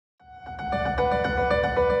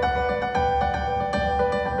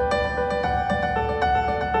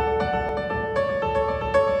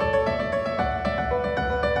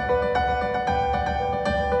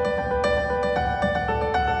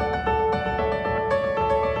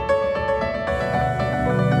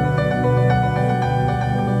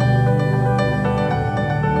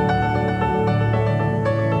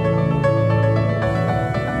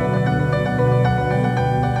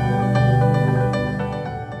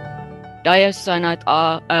Diisocyanates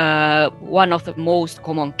are one of the most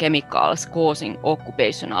common chemicals causing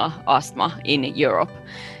occupational asthma in Europe.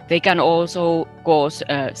 They can also cause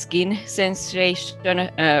skin sensation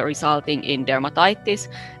resulting in dermatitis,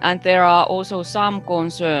 and there are also some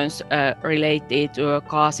concerns related to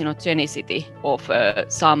carcinogenicity of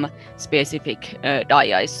some specific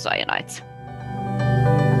diisocyanates.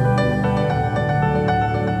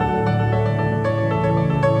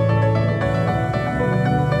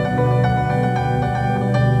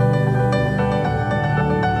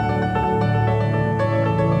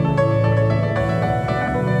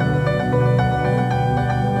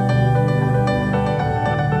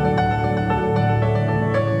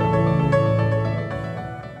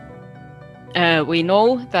 We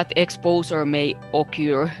know that exposure may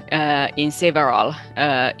occur in several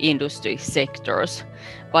industry sectors,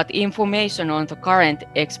 but information on the current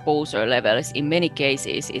exposure levels in many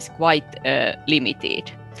cases is quite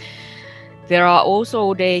limited. There are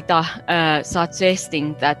also data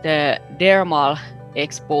suggesting that dermal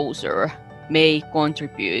exposure may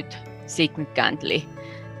contribute significantly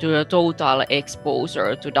to the total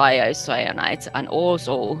exposure to diisocyanates and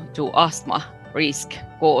also to asthma risk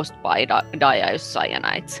caused by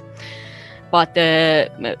diisocyanates. But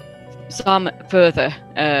some further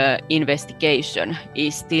investigation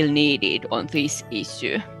is still needed on this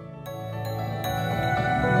issue.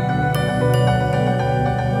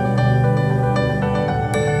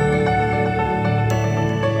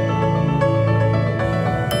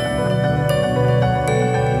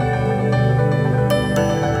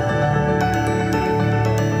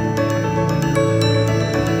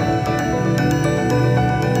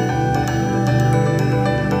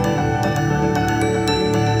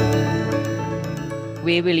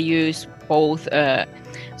 We will use both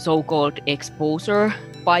so-called exposure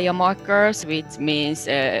biomarkers, which means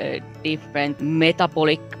different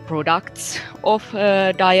metabolic products of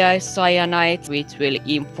diisocyanates, which will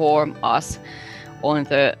inform us on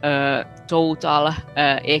the total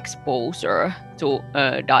exposure to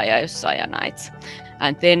diisocyanates.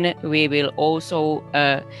 And then we will also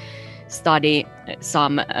study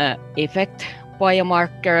some effect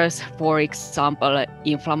biomarkers, for example,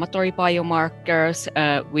 inflammatory biomarkers,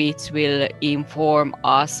 which will inform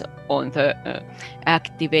us on the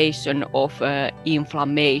activation of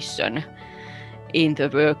inflammation in the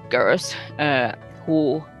workers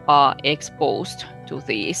who are exposed to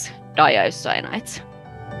these diisocyanates.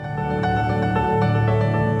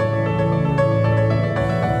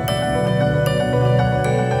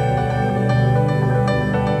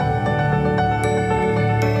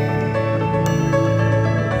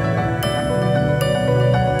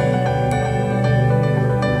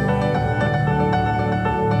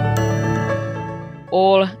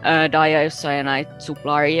 All diisocyanate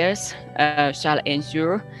suppliers shall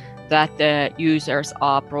ensure that users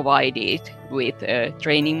are provided with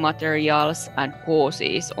training materials and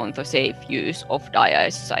courses on the safe use of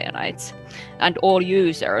diisocyanates. And all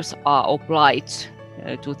users are obliged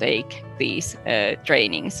to take these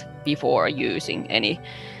trainings before using any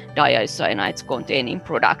diisocyanates containing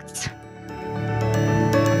products.